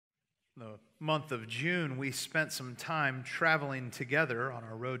The month of June, we spent some time traveling together on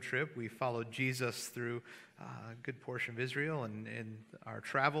our road trip. We followed Jesus through a good portion of Israel and our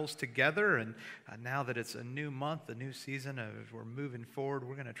travels together. And now that it's a new month, a new season, as we're moving forward,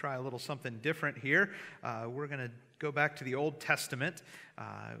 we're going to try a little something different here. We're going to go back to the Old Testament.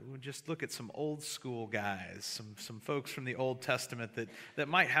 We'll just look at some old school guys, some folks from the Old Testament that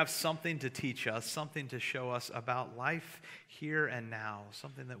might have something to teach us, something to show us about life here and now,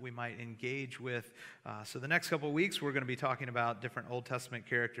 something that we might engage with. So the next couple of weeks, we're going to be talking about different Old Testament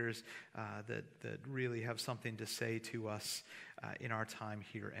characters that really have something to say to us in our time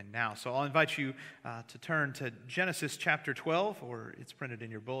here and now. So I'll invite you to turn to Genesis chapter 12, or it's printed in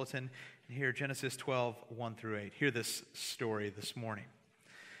your bulletin. And here, Genesis 12, 1 through 8. Hear this story this morning.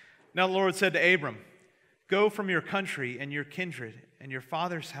 Now the Lord said to Abram, "Go from your country and your kindred and your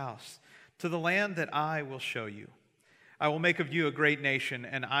father's house to the land that I will show you. I will make of you a great nation,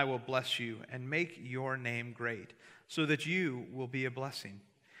 and I will bless you and make your name great, so that you will be a blessing.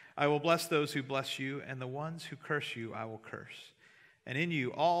 I will bless those who bless you, and the ones who curse you I will curse. And in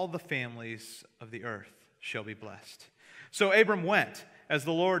you all the families of the earth shall be blessed." So Abram went, as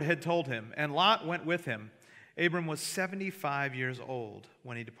the Lord had told him, and Lot went with him. Abram was 75 years old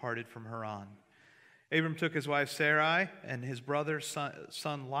when he departed from Haran. Abram took his wife Sarai and his brother's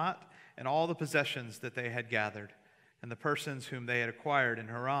son Lot and all the possessions that they had gathered and the persons whom they had acquired in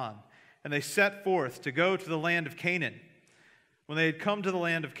Haran. And they set forth to go to the land of Canaan. When they had come to the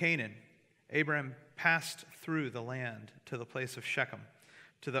land of Canaan, Abram passed through the land to the place of Shechem,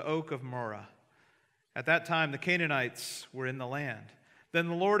 to the oak of Moreh. At that time the Canaanites were in the land. Then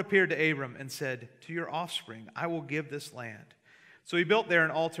the Lord appeared to Abram and said, "To your offspring I will give this land." So he built there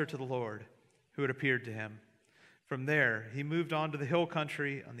an altar to the Lord, who had appeared to him. From there he moved on to the hill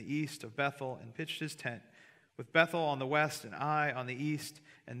country on the east of Bethel and pitched his tent, with Bethel on the west and Ai on the east.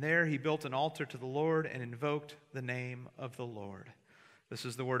 And there he built an altar to the Lord and invoked the name of the Lord. This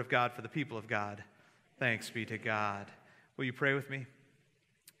is the word of God for the people of God. Thanks be to God. Will you pray with me?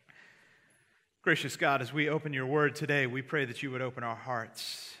 Gracious God, as we open your word today, we pray that you would open our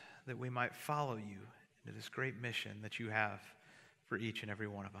hearts, that we might follow you into this great mission that you have for each and every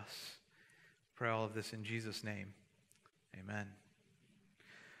one of us. Pray all of this in Jesus' name. Amen.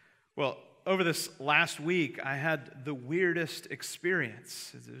 Well, over this last week, I had the weirdest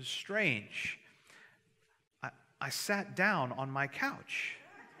experience. It was strange. I sat down on my couch.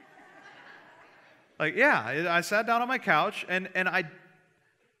 I sat down on my couch, and I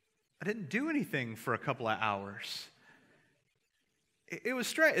didn't do anything for a couple of hours. It was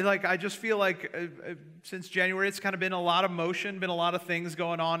strange. I just feel like since January, it's kind of been a lot of motion, been a lot of things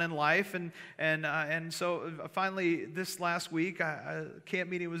going on in life, and so finally this last week, camp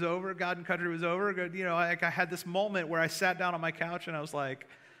meeting was over, God and Country was over. I had this moment where I sat down on my couch and I was like,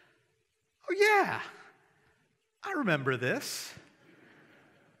 "Oh yeah, I remember this.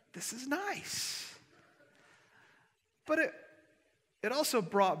 This is nice." But it also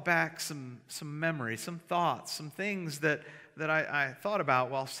brought back some memories, some thoughts, some things that I thought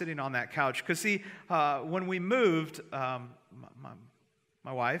about while sitting on that couch. Because see, when we moved, my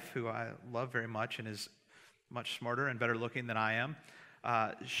wife, who I love very much and is much smarter and better looking than I am,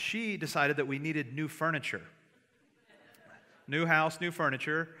 she decided that we needed new furniture. New house, new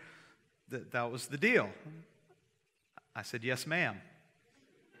furniture. That was the deal. I said, "Yes, ma'am,"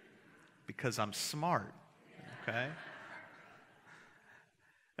 because I'm smart, okay?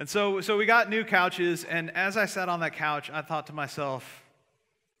 And so we got new couches, and as I sat on that couch, I thought to myself,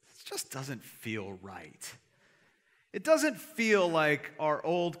 this just doesn't feel right. It doesn't feel like our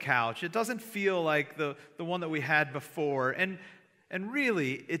old couch. It doesn't feel like the one that we had before. And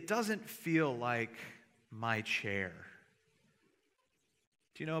really, it doesn't feel like my chair.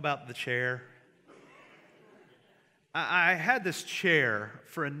 Do you know about the chair? I had this chair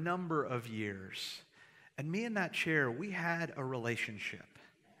for a number of years, and me and that chair, we had a relationship.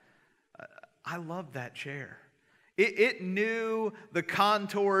 I loved that chair. It knew the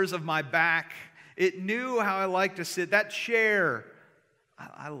contours of my back. It knew how I like to sit. That chair,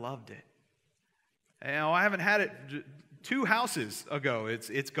 I loved it. I haven't had it 2 houses ago.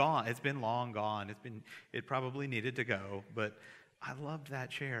 It's gone. It's been long gone. It probably needed to go, but I loved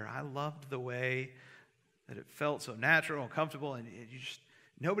that chair. I loved the way that it felt so natural and comfortable, and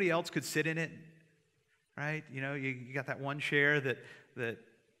nobody else could sit in it, right? You got that one chair that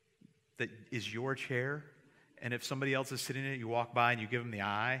is your chair, and if somebody else is sitting in it, you walk by and you give them the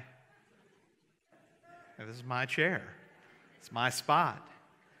eye. This is my chair. It's my spot.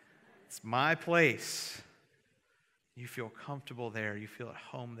 It's my place. You feel comfortable there. You feel at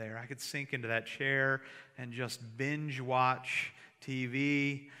home there. I could sink into that chair and just binge watch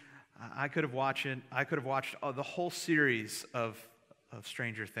TV. I could have watched the whole series of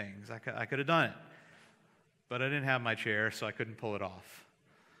Stranger Things. I could have done it. But I didn't have my chair, so I couldn't pull it off.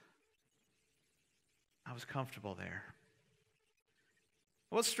 I was comfortable there.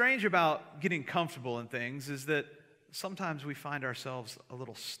 What's strange about getting comfortable in things is that sometimes we find ourselves a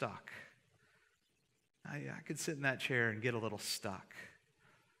little stuck. I could sit in that chair and get a little stuck.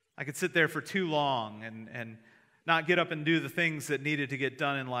 I could sit there for too long and not get up and do the things that needed to get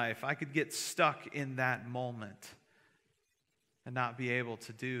done in life. I could get stuck in that moment and not be able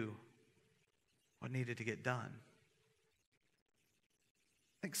to do what needed to get done.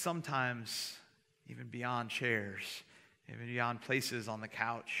 I think sometimes, even beyond chairs, even beyond places on the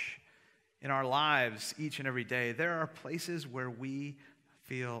couch, in our lives each and every day, there are places where we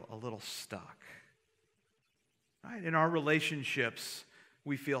feel a little stuck. Right? In our relationships,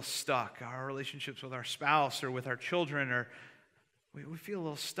 we feel stuck. Our relationships with our spouse or with our children, or we feel a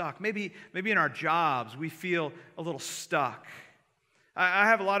little stuck. Maybe in our jobs, we feel a little stuck. I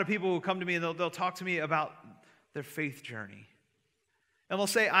have a lot of people who come to me and they'll talk to me about their faith journey. And they'll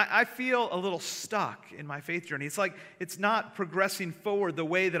say, I feel a little stuck in my faith journey. It's like it's not progressing forward the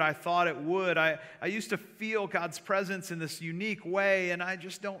way that I thought it would. I used to feel God's presence in this unique way, and I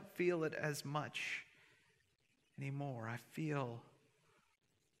just don't feel it as much anymore. I feel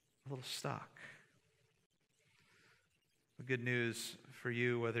a little stuck. The good news for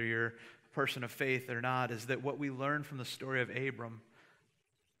you, whether you're a person of faith or not, is that what we learn from the story of Abram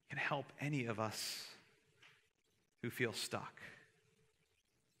can help any of us who feel stuck.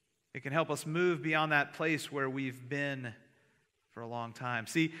 It can help us move beyond that place where we've been for a long time.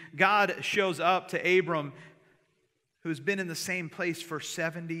 See, God shows up to Abram, who's been in the same place for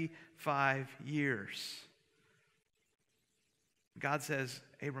 75 years. God says,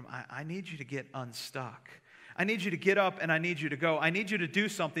 Abram, I need you to get unstuck. I need you to get up and I need you to go. I need you to do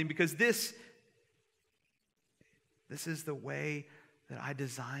something because this is the way that I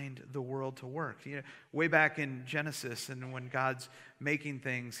designed the world to work. You know, way back in Genesis, and when God's making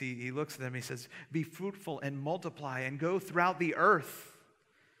things, he looks at them, he says, be fruitful and multiply and go throughout the earth,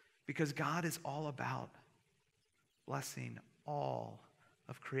 because God is all about blessing all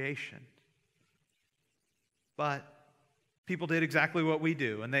of creation. But people did exactly what we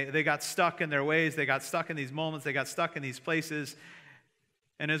do, and they got stuck in their ways, they got stuck in these moments, they got stuck in these places.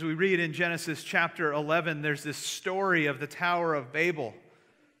 And as we read in Genesis chapter 11, there's this story of the Tower of Babel.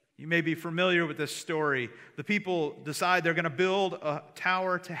 You may be familiar with this story. The people decide they're going to build a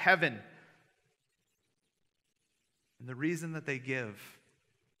tower to heaven. And the reason that they give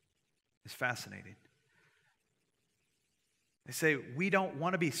is fascinating. They say, we don't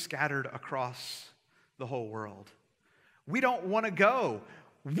want to be scattered across the whole world. We don't want to go.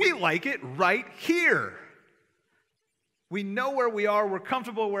 We like it right here. We know where we are, we're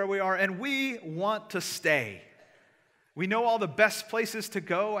comfortable where we are, and we want to stay. We know all the best places to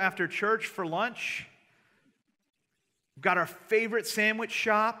go after church for lunch. We've got our favorite sandwich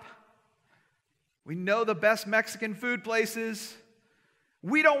shop. We know the best Mexican food places.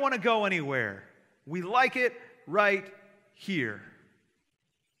 We don't want to go anywhere. We like it right here.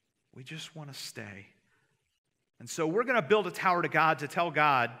 We just want to stay. And so we're going to build a tower to God to tell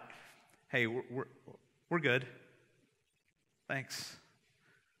God, hey, we're good. Thanks.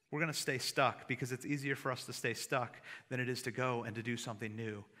 We're going to stay stuck because it's easier for us to stay stuck than it is to go and to do something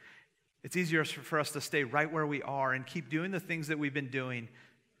new. It's easier for us to stay right where we are and keep doing the things that we've been doing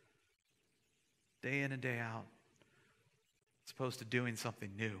day in and day out, as opposed to doing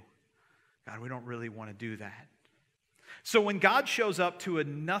something new. God, we don't really want to do that. So when God shows up to a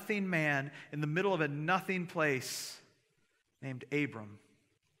nothing man in the middle of a nothing place named Abram,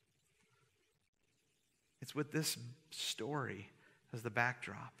 it's with this story as the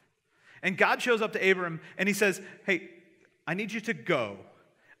backdrop. And God shows up to Abram and he says, hey, I need you to go.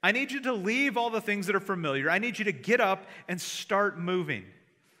 I need you to leave all the things that are familiar. I need you to get up and start moving.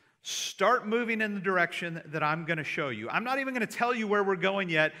 Start moving in the direction that I'm going to show you. I'm not even going to tell you where we're going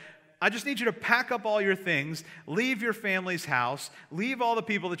yet. I just need you to pack up all your things, leave your family's house, leave all the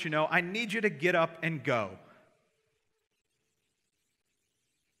people that you know. I need you to get up and go.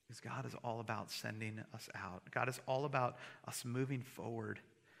 Because God is all about sending us out. God is all about us moving forward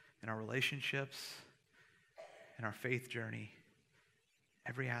in our relationships, in our faith journey,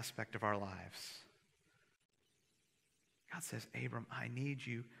 every aspect of our lives. God says, Abram, I need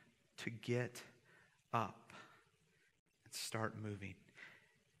you to get up and start moving.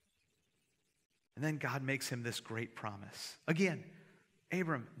 And then God makes him this great promise. Again,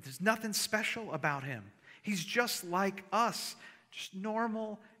 Abram, there's nothing special about him. He's just like us, just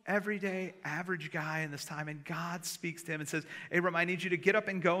normal, everyday, average guy in this time, and God speaks to him and says, Abram, I need you to get up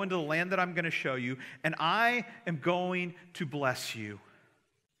and go into the land that I'm going to show you, and I am going to bless you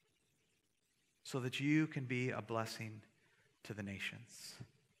so that you can be a blessing to the nations.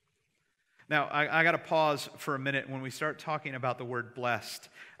 Now, I got to pause for a minute. When we start talking about the word blessed,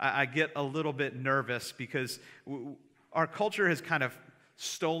 I get a little bit nervous because our culture has kind of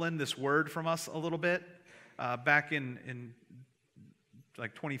stolen this word from us a little bit. Back in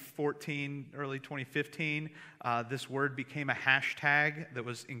like 2014, early 2015, this word became a hashtag that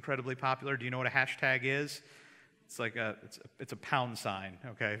was incredibly popular. Do you know what a hashtag is? It's like it's a pound sign,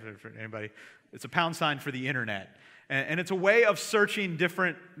 okay, for anybody. It's a pound sign for the internet. And it's a way of searching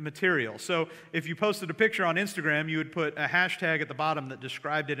different material. So if you posted a picture on Instagram, you would put a hashtag at the bottom that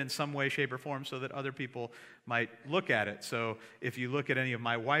described it in some way, shape, or form so that other people might look at it. So if you look at any of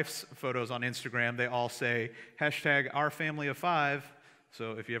my wife's photos on Instagram, they all say hashtag our family of 5.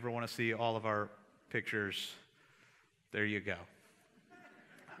 So if you ever want to see all of our pictures, there you go.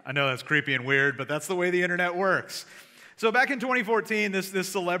 I know that's creepy and weird, but that's the way the internet works. So back in 2014, this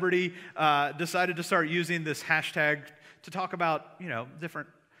celebrity decided to start using this hashtag to talk about, different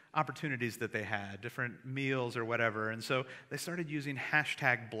opportunities that they had, different meals or whatever. And so they started using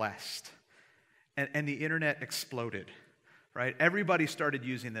hashtag blessed. And the internet exploded, right? Everybody started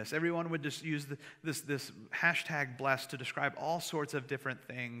using this. Everyone would just use this hashtag blessed to describe all sorts of different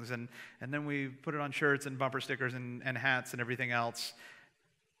things. And then we put it on shirts and bumper stickers and hats and everything else.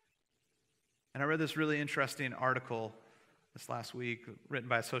 And I read this really interesting article this last week, written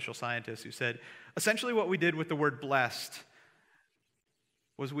by a social scientist, who said, essentially what we did with the word blessed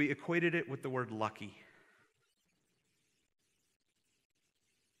was we equated it with the word lucky.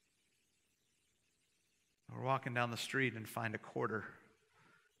 We're walking down the street and find a quarter,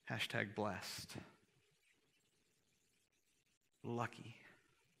 hashtag blessed. Lucky.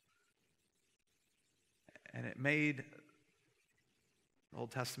 And it made the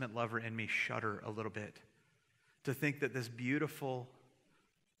Old Testament lover in me shudder a little bit to think that this beautiful,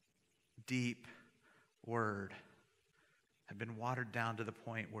 deep word had been watered down to the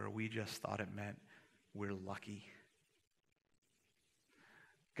point where we just thought it meant we're lucky.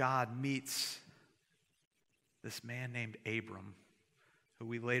 God meets this man named Abram, who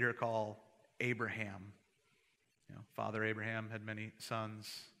we later call Abraham. Father Abraham had many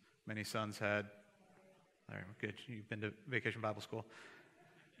sons had. All right, good. You've been to Vacation Bible School.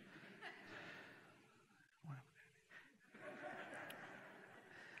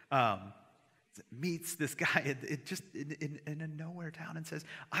 Meets this guy in a nowhere town and says,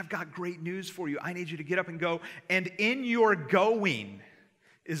 I've got great news for you. I need you to get up and go. And in your going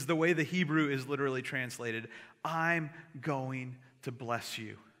is the way the Hebrew is literally translated. I'm going to bless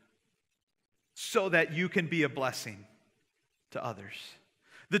you so that you can be a blessing to others.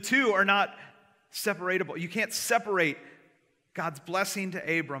 The two are not separatable. You can't separate God's blessing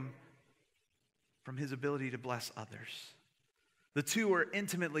to Abram from his ability to bless others. The two are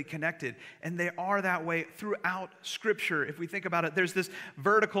intimately connected, and they are that way throughout Scripture. If we think about it, there's this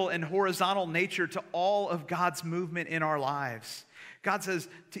vertical and horizontal nature to all of God's movement in our lives. God says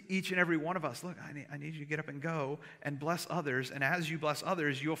to each and every one of us, look, I need you to get up and go and bless others, and as you bless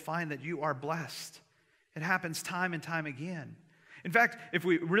others, you'll find that you are blessed. It happens time and time again. In fact, if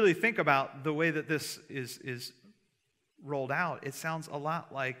we really think about the way that this is rolled out, it sounds a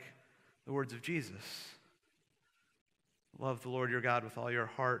lot like the words of Jesus. Love the Lord your God with all your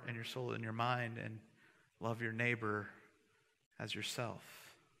heart and your soul and your mind, and love your neighbor as yourself.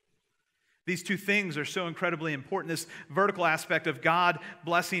 These two things are so incredibly important. This vertical aspect of God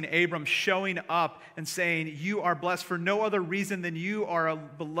blessing Abram, showing up and saying, you are blessed for no other reason than you are a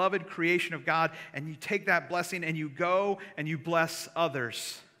beloved creation of God, and you take that blessing and you go and you bless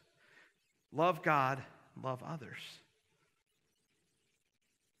others. Love God, love others.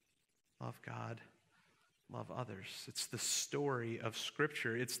 Love God, love others. It's the story of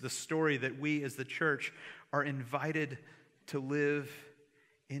Scripture. It's the story that we as the church are invited to live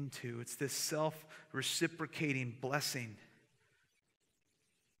into. It's this self-reciprocating blessing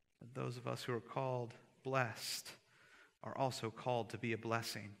that those of us who are called blessed are also called to be a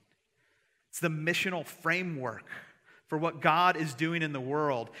blessing. It's the missional framework for what God is doing in the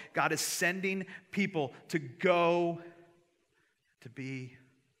world. God is sending people to go to be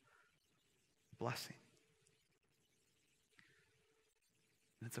a blessing.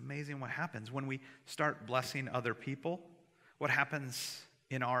 And it's amazing what happens when we start blessing other people, what happens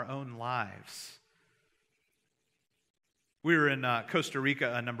in our own lives. We were in Costa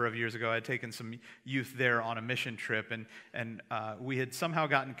Rica a number of years ago. I had taken some youth there on a mission trip, and we had somehow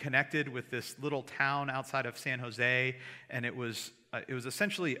gotten connected with this little town outside of San Jose, and it was it was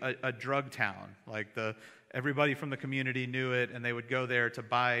essentially a drug town. Like everybody from the community knew it, and they would go there to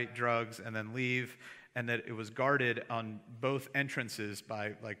buy drugs and then leave, and that it was guarded on both entrances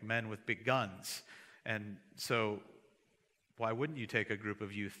by like men with big guns. And so why wouldn't you take a group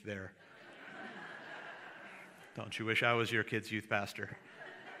of youth there? Don't you wish I was your kid's youth pastor?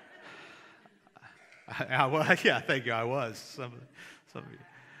 Yeah, thank you, I was. Some of you.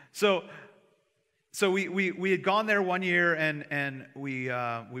 So we had gone there one year, and we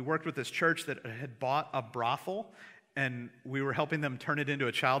worked with this church that had bought a brothel, and we were helping them turn it into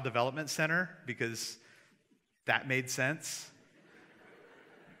a child development center because that made sense.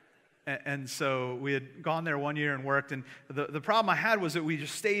 And so we had gone there one year and worked, and the problem I had was that we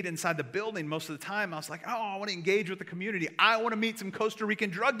just stayed inside the building most of the time. I was like, I want to engage with the community. I want to meet some Costa Rican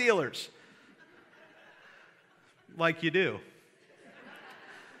drug dealers. Like you do.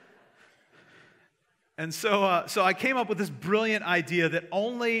 And so I came up with this brilliant idea that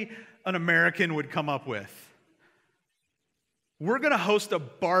only an American would come up with. We're going to host a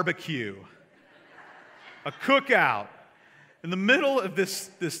barbecue, a cookout, in the middle of this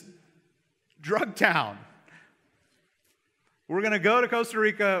drug town. We're going to go to Costa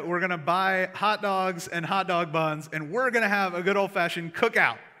Rica, we're going to buy hot dogs and hot dog buns, and we're going to have a good old-fashioned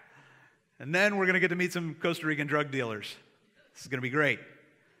cookout. And then we're going to get to meet some Costa Rican drug dealers. This is going to be great.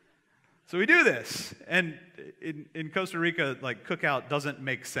 So we do this, and in Costa Rica, like, cookout doesn't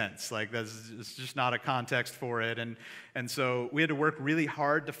make sense. Like, it's just not a context for it, and so we had to work really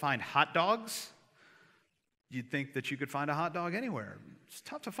hard to find hot dogs. You'd think that you could find a hot dog anywhere. It's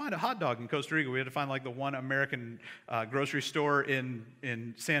tough to find a hot dog in Costa Rica. We had to find like the one American grocery store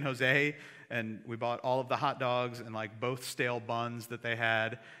in San Jose, and we bought all of the hot dogs and like both stale buns that they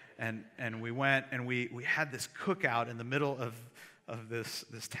had, and we went and we had this cookout in the middle of this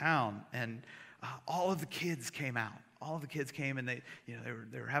town, and all of the kids came out. All of the kids came, and they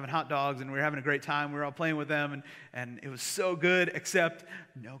were having hot dogs, and we were having a great time. We were all playing with them, and it was so good, except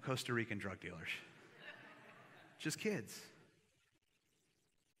no Costa Rican drug dealers. Just kids.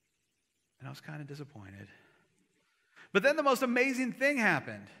 And I was kind of disappointed. But then the most amazing thing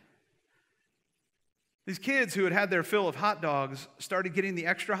happened. These kids who had had their fill of hot dogs started getting the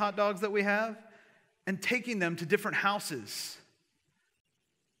extra hot dogs that we have and taking them to different houses.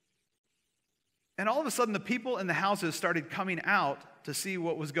 And all of a sudden, the people in the houses started coming out to see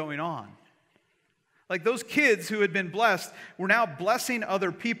what was going on. Like, those kids who had been blessed were now blessing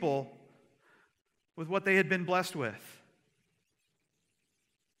other people with what they had been blessed with.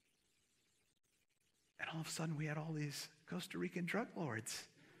 And all of a sudden, we had all these Costa Rican drug lords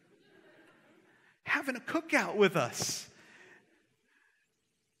having a cookout with us.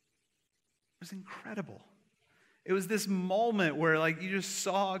 It was incredible. It was this moment where, like, you just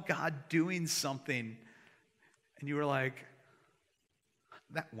saw God doing something, and you were like,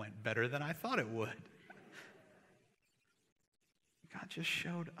 that went better than I thought it would. God just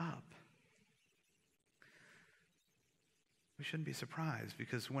showed up. We shouldn't be surprised,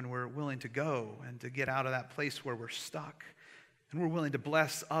 because when we're willing to go and to get out of that place where we're stuck and we're willing to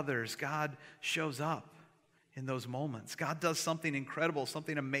bless others, God shows up in those moments. God does something incredible,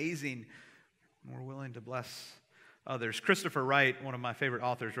 something amazing, and we're willing to bless others. Christopher Wright, one of my favorite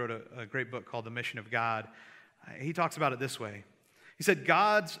authors, wrote a great book called The Mission of God. He talks about it this way. He said,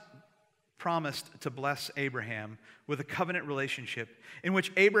 God's promised to bless Abraham with a covenant relationship in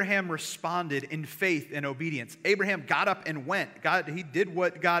which Abraham responded in faith and obedience. Abraham got up and went. He did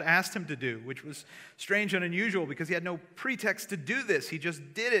what God asked him to do, which was strange and unusual because he had no pretext to do this. He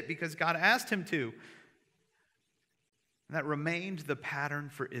just did it because God asked him to. And that remained the pattern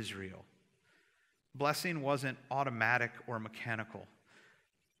for Israel. Blessing wasn't automatic or mechanical.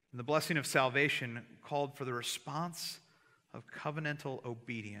 And the blessing of salvation called for the response of covenantal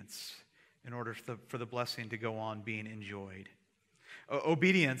obedience in order for the blessing to go on being enjoyed.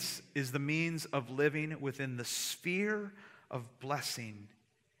 Obedience is the means of living within the sphere of blessing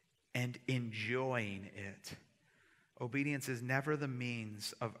and enjoying it. Obedience is never the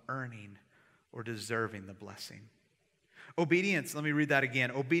means of earning or deserving the blessing. Obedience, let me read that again.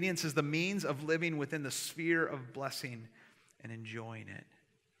 Obedience is the means of living within the sphere of blessing and enjoying it.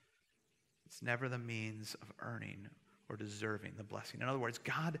 It's never the means of earning or deserving the blessing. In other words,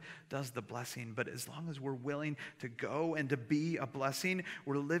 God does the blessing, but as long as we're willing to go and to be a blessing,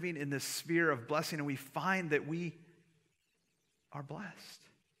 we're living in this sphere of blessing, and we find that we are blessed.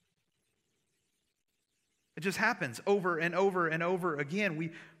 It just happens over and over and over again.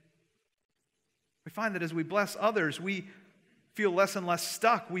 We find that as we bless others, we feel less and less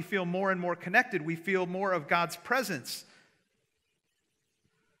stuck. We feel more and more connected. We feel more of God's presence.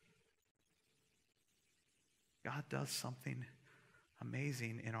 God does something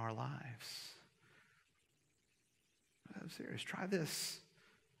amazing in our lives. I'm serious. Try this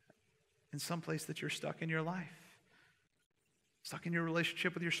in some place that you're stuck in your life. Stuck in your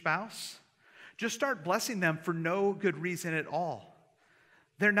relationship with your spouse. Just start blessing them for no good reason at all.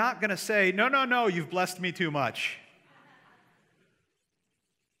 They're not going to say, no, you've blessed me too much.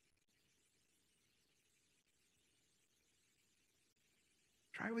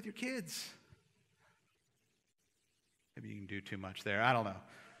 Try it with your kids. Maybe you can do too much there. I don't know.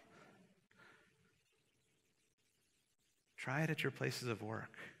 Try it at your places of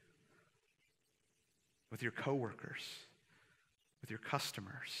work, with your coworkers, with your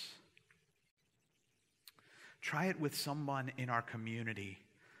customers. Try it with someone in our community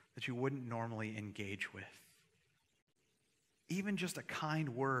that you wouldn't normally engage with. Even just a kind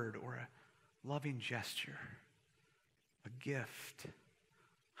word or a loving gesture, a gift,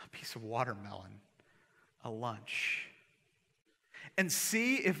 a piece of watermelon, a lunch. And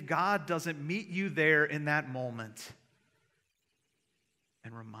see if God doesn't meet you there in that moment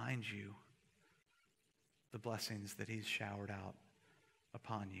and remind you the blessings that He's showered out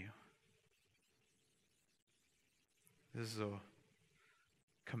upon you. This is a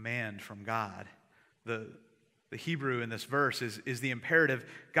command from God. The Hebrew in this verse is the imperative.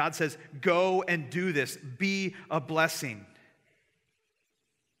 God says, go and do this. Be a blessing.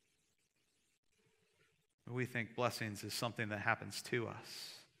 We think blessings is something that happens to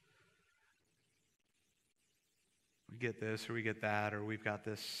us. We get this or we get that, or we've got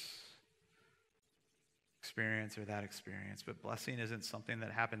this experience or that experience. But blessing isn't something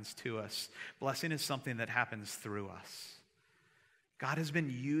that happens to us. Blessing is something that happens through us. God has been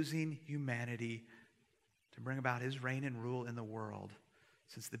using humanity to bring about His reign and rule in the world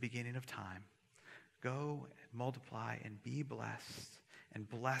since the beginning of time. Go and multiply and be blessed and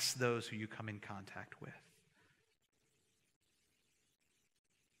bless those who you come in contact with.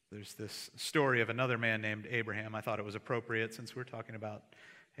 There's this story of another man named Abraham. I thought it was appropriate since we're talking about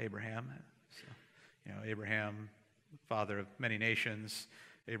Abraham. So, Abraham, father of many nations.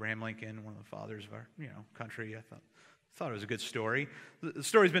 Abraham Lincoln, one of the fathers of our, country. I thought it was a good story. The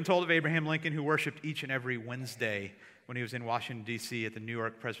story's been told of Abraham Lincoln, who worshiped each and every Wednesday when he was in Washington, D.C. at the New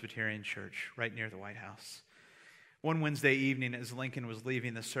York Presbyterian Church, right near the White House. One Wednesday evening, as Lincoln was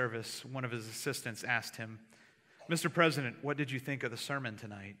leaving the service, one of his assistants asked him, "Mr. President, what did you think of the sermon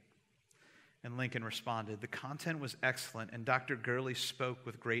tonight?" And Lincoln responded, "The content was excellent, and Dr. Gurley spoke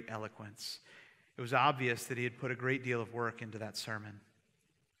with great eloquence. It was obvious that he had put a great deal of work into that sermon."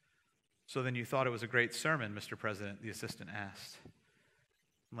 "So then you thought it was a great sermon, Mr. President?" the assistant asked.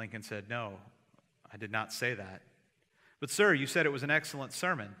 Lincoln said, "No, I did not say that." "But sir, you said it was an excellent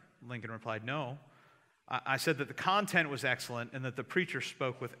sermon." Lincoln replied, "No, I said that the content was excellent and that the preacher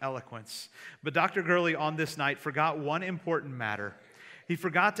spoke with eloquence. But Dr. Gurley on this night forgot one important matter. He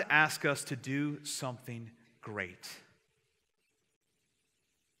forgot to ask us to do something great."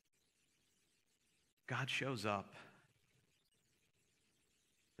 God shows up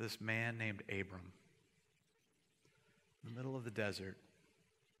to this man named Abram in the middle of the desert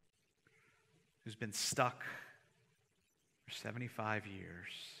who's been stuck for 75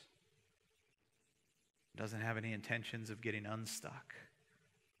 years. Doesn't have any intentions of getting unstuck,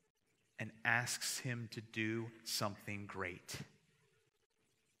 and asks him to do something great.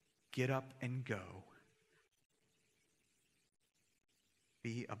 Get up and go.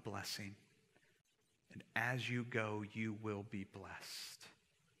 Be a blessing. And as you go, you will be blessed.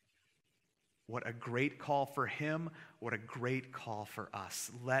 What a great call for him. What a great call for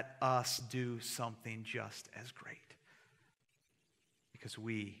us. Let us do something just as great, because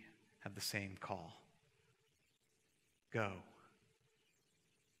we have the same call. Go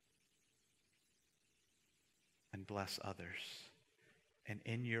and bless others. And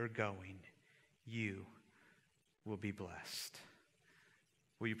in your going, you will be blessed.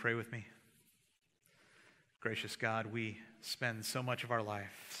 Will you pray with me? Gracious God, we spend so much of our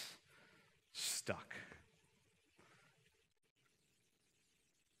lives stuck.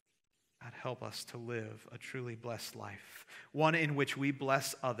 God, help us to live a truly blessed life, one in which we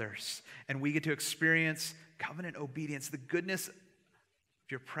bless others, and we get to experience covenant obedience, the goodness of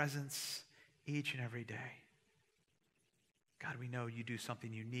your presence each and every day. God, we know you do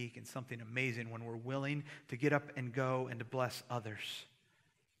something unique and something amazing when we're willing to get up and go and to bless others.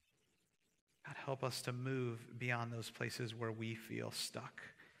 God, help us to move beyond those places where we feel stuck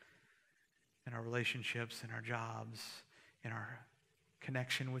in our relationships, in our jobs, in our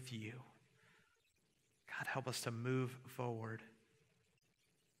connection with you. God, help us to move forward,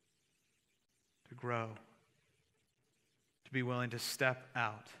 to grow, to be willing to step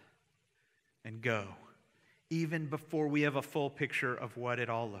out and go even before we have a full picture of what it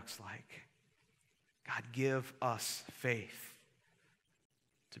all looks like. God, give us faith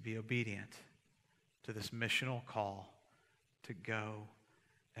to be obedient to this missional call to go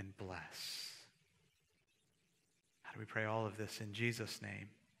and bless. God, we pray all of this in Jesus' name.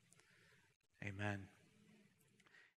 Amen.